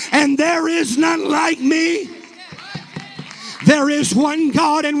God, and there is none like me. There is one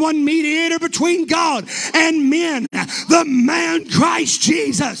God and one mediator between God and men, the man Christ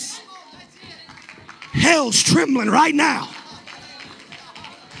Jesus. Hell's trembling right now.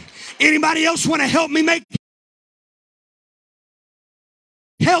 Anybody else want to help me make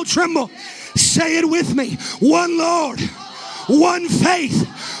hell tremble? Say it with me. One Lord, one faith,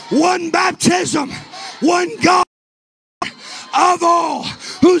 one baptism, one God of all,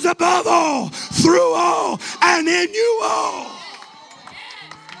 who's above all, through all, and in you all.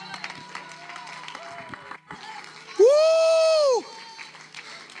 Woo!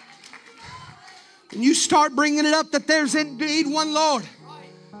 And you start bringing it up that there's indeed one Lord,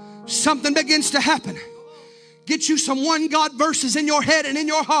 something begins to happen. Get you some one God verses in your head and in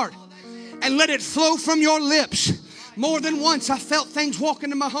your heart, and let it flow from your lips. More than once I felt things walk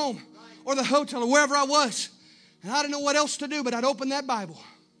into my home or the hotel or wherever I was, and I didn't know what else to do, but I'd open that Bible.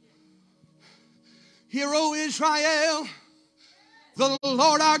 Hear, O Israel, the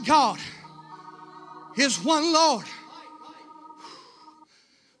Lord our God is one Lord.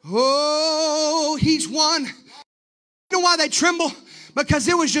 Oh, He's one. You know why they tremble? Because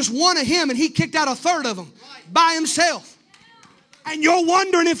there was just one of Him, and He kicked out a third of them by Himself. And you're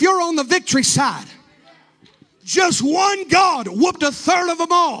wondering if you're on the victory side. Just one God whooped a third of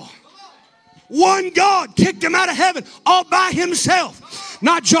them all. One God kicked him out of heaven all by Himself.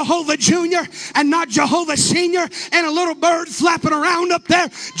 Not Jehovah Jr. and not Jehovah Senior and a little bird flapping around up there.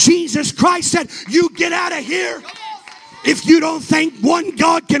 Jesus Christ said, you get out of here. If you don't think one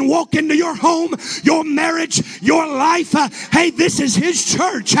God can walk into your home, your marriage, your life, hey, this is His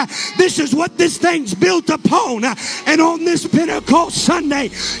church. This is what this thing's built upon. And on this Pentecost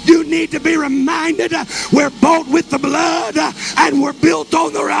Sunday, you need to be reminded we're bought with the blood and we're built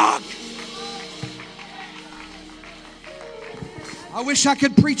on the rock. I wish I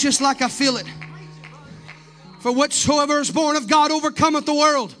could preach this like I feel it. For whatsoever is born of God overcometh the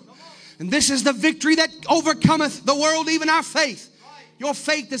world. And this is the victory that overcometh the world, even our faith. Your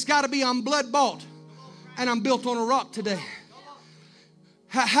faith has got to be I'm blood bought, and I'm built on a rock today.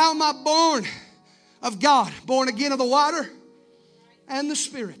 How am I born of God? Born again of the water and the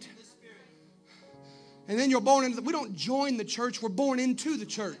Spirit. And then you're born into we don't join the church, we're born into the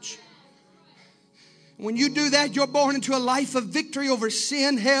church. When you do that, you're born into a life of victory over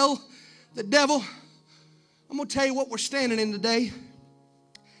sin, hell, the devil. I'm going to tell you what we're standing in today.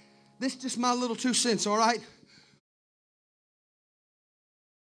 This is just my little 2 cents, all right?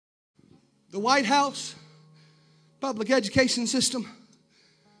 The White House, public education system,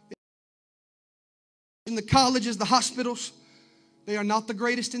 in the colleges, the hospitals, they are not the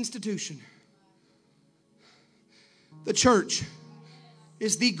greatest institution. The church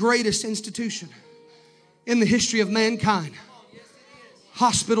is the greatest institution in the history of mankind.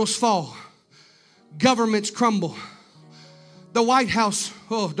 Hospitals fall. Governments crumble. The White House,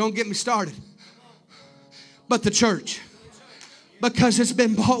 oh, don't get me started. But the church, because it's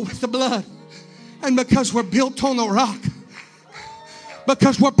been bought with the blood, and because we're built on the rock,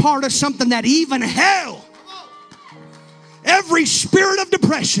 because we're part of something that even hell, every spirit of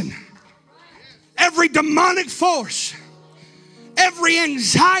depression, every demonic force, every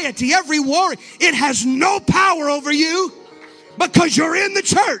anxiety, every worry, it has no power over you because you're in the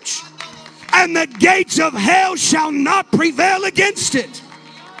church. And the gates of hell shall not prevail against it.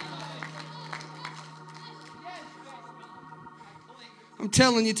 I'm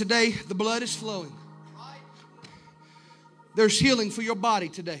telling you today, the blood is flowing. There's healing for your body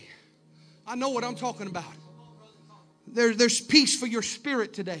today. I know what I'm talking about. There's peace for your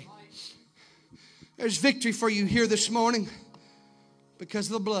spirit today. There's victory for you here this morning because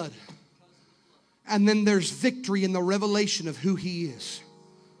of the blood. And then there's victory in the revelation of who He is.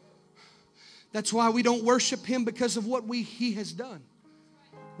 That's why we don't worship Him because of what He has done.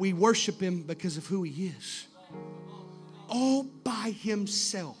 We worship Him because of who He is. All by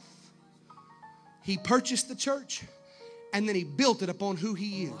Himself. He purchased the church and then He built it upon who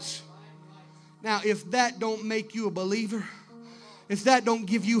He is. Now, if that don't make you a believer, if that don't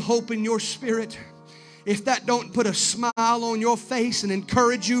give you hope in your spirit, if that don't put a smile on your face and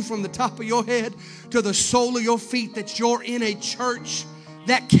encourage you from the top of your head to the sole of your feet that you're in a church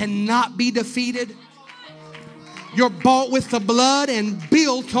that cannot be defeated, you're bought with the blood and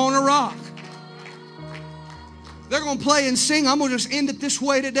built on a rock. They're going to play and sing. I'm going to just end it this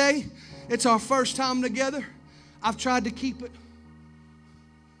way today. It's our first time together. I've tried to keep it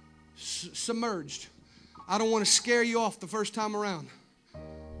submerged. I don't want to scare you off the first time around.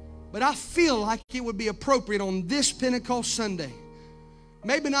 But I feel like it would be appropriate on this Pentecost Sunday.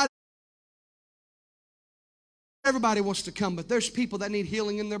 Maybe not everybody wants to come, but there's people that need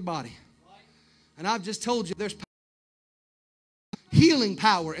healing in their body. And I've just told you there's healing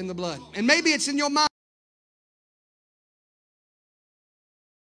power in the blood. And maybe it's in your mind.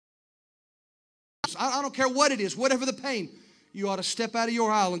 I don't care what it is, whatever the pain, you ought to step out of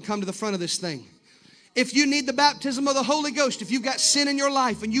your aisle and come to the front of this thing. If you need the baptism of the Holy Ghost, if you've got sin in your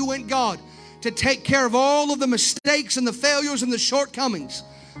life and you want God to take care of all of the mistakes and the failures and the shortcomings,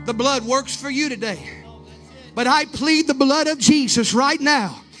 the blood works for you today. But I plead the blood of Jesus right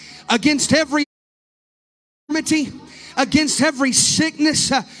now against every infirmity, against every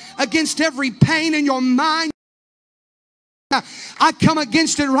sickness, against every pain in your mind. I come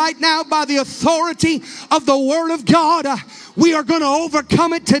against it right now by the authority of the Word of God. We are going to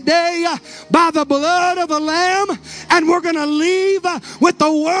overcome it today by the blood of the Lamb, and we're going to leave with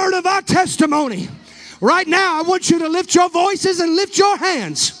the word of our testimony. Right now, I want you to lift your voices and lift your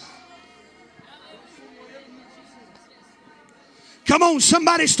hands. Come on,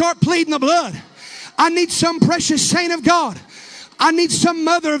 somebody start pleading the blood. I need some precious saint of God. I need some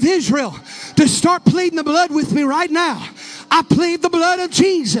mother of Israel to start pleading the blood with me right now. I plead the blood of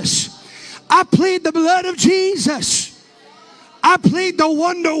Jesus. I plead the blood of Jesus. I plead the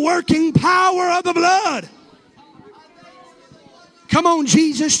wonder-working power of the blood. Come on,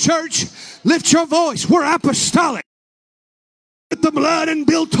 Jesus Church. Lift your voice. We're apostolic. With the blood and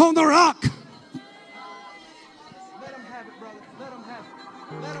built on the rock. Let them have it, brother. Let them have it.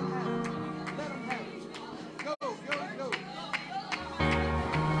 Let them have it. Let them have it. Go, go, go.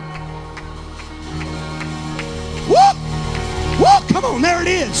 Woo! Whoa, come on, there it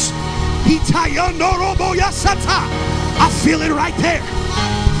is. I feel it right there.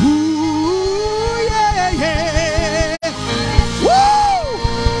 Ooh, yeah, yeah. Woo!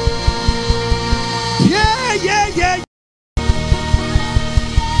 Yeah, yeah, yeah.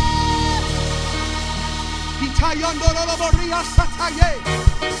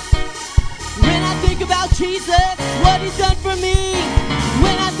 When I think about Jesus, what He's done for me.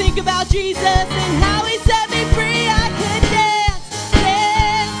 When I think about Jesus and how He set me free, I can dance,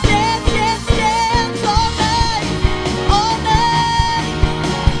 dance, dance, dance, dance all night, all night.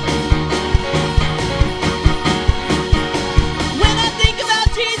 When I think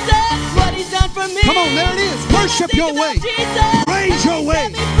about Jesus, what He's done for me. Come on, there it is. Worship your way. Jesus, praise your way.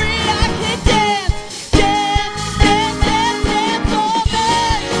 Set me free, I can dance, dance, dance, dance, dance all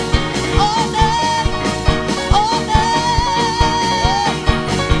night, all night, all night.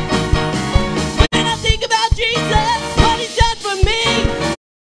 When I think about Jesus, what He's done for me.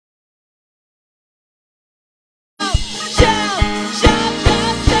 Shout, shout,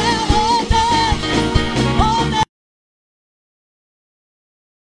 shout, shout all night, all night.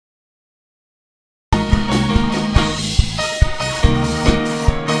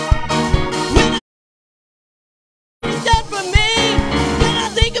 He's done for me. When I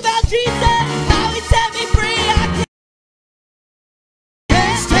think about Jesus, how He set me free, I can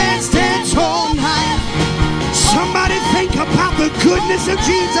Dance, dance, dance all night. Somebody think about the goodness of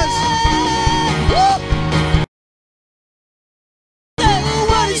Jesus. Woo!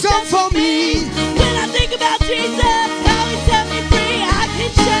 What He's done for me. When I think about Jesus, how He set me free, I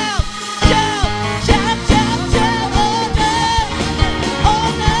can shout, shout,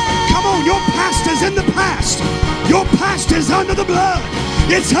 is under the blood.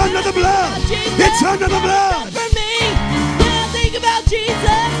 It's under the blood. It's under the blood. For me, when I think about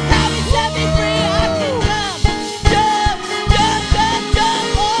Jesus, how he set me free, I can jump, jump, jump, jump,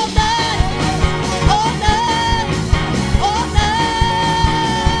 jump all night, all night, all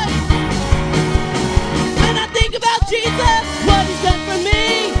night. When I think about Jesus, what he's done for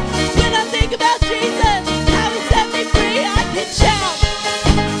me. When I think about Jesus, how he set me free, I can shout.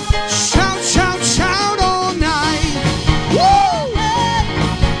 Shout, shout, shout all night. Woo!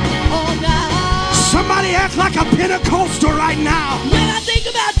 All night. Somebody act like a Pentecostal right now. When I think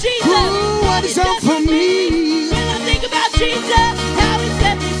about Jesus, Ooh, what he's done for me. when I think about Jesus, how he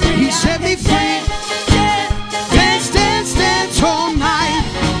set me free. He set me free. Dance, dance, dance all night.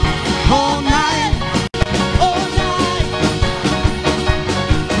 All night. All night.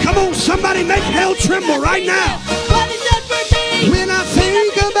 Come on, somebody make hell tremble right now. What he's done for me. When I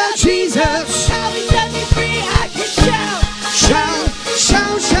think about Jesus, How he set me free, I can shout. shout,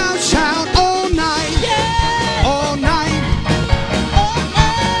 shout, shout, shout all night. Yeah. All night. All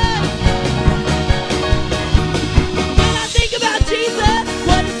night. When I think about Jesus,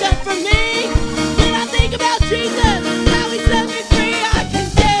 what he's done for me. When I think about Jesus, how he set me free, I can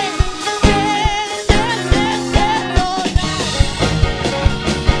dance, dance, dance, dance, dance all night.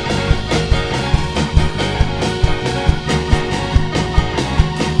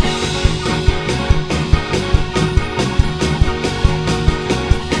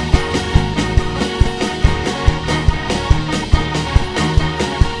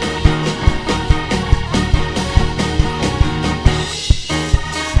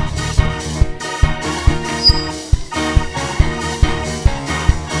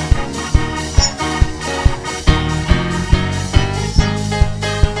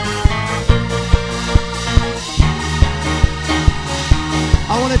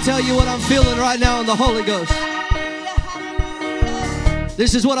 I want to tell you what I'm feeling right now in the Holy Ghost.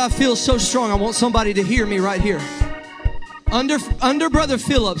 This is what I feel so strong. I want somebody to hear me right here. Under Brother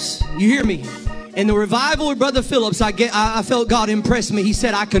Phillips, you hear me? In the revival with Brother Phillips, I felt God impress me. He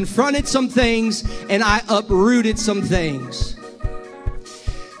said, I confronted some things and I uprooted some things.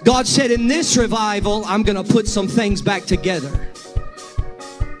 God said, in this revival, I'm going to put some things back together.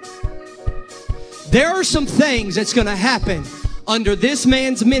 There are some things that's going to happen under this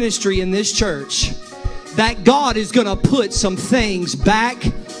man's ministry in this church that God is going to put some things back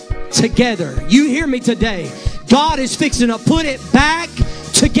together. You hear me today? God is fixing to put it back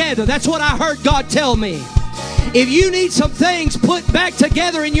together. That's what I heard God tell me. If you need some things put back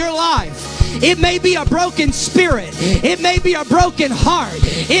together in your life, it may be a broken spirit. It may be a broken heart.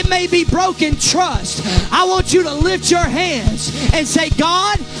 It may be broken trust. I want you to lift your hands and say,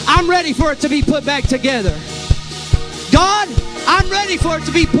 God, I'm ready for it to be put back together. God, I'm ready for it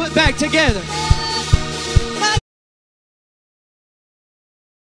to be put back together.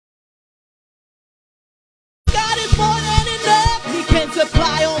 God is more than enough. He can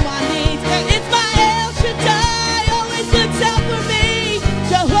supply all my needs. It's my El Shaddai, always looks out for me.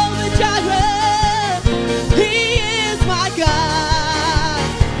 Jehovah Jireh, he is my God.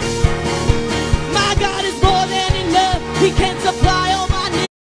 My God is more than enough. He can supply all my needs.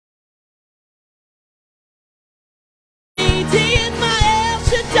 He is my El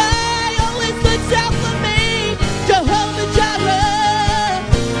Shaddai, always looks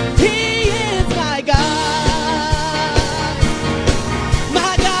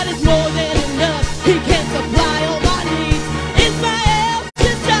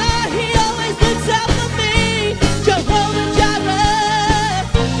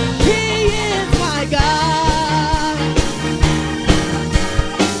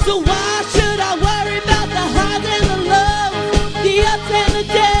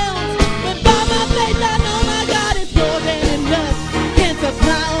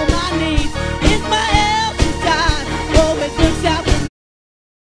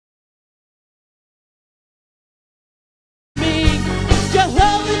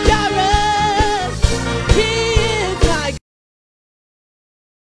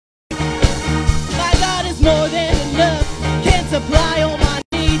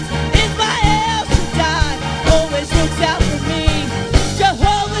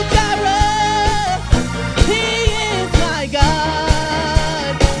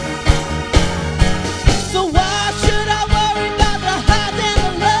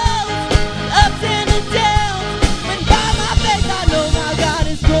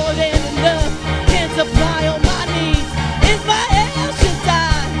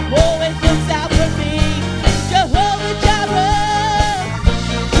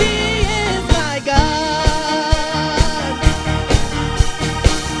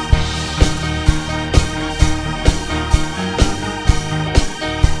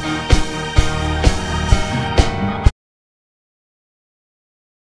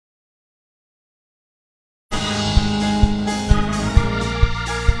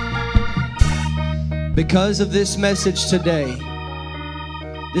Because of this message today,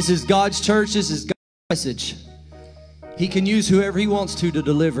 this is God's church, this is God's message. He can use whoever He wants to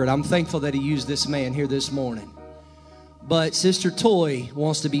deliver it. I'm thankful that He used this man here this morning. But Sister Toy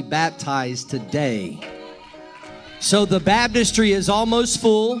wants to be baptized today. So the baptistry is almost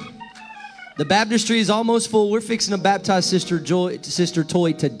full. The baptistry is almost full. We're fixing to baptize Sister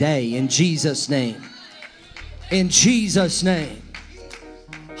Toy today in Jesus' name. In Jesus' name.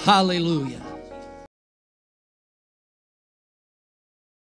 Hallelujah.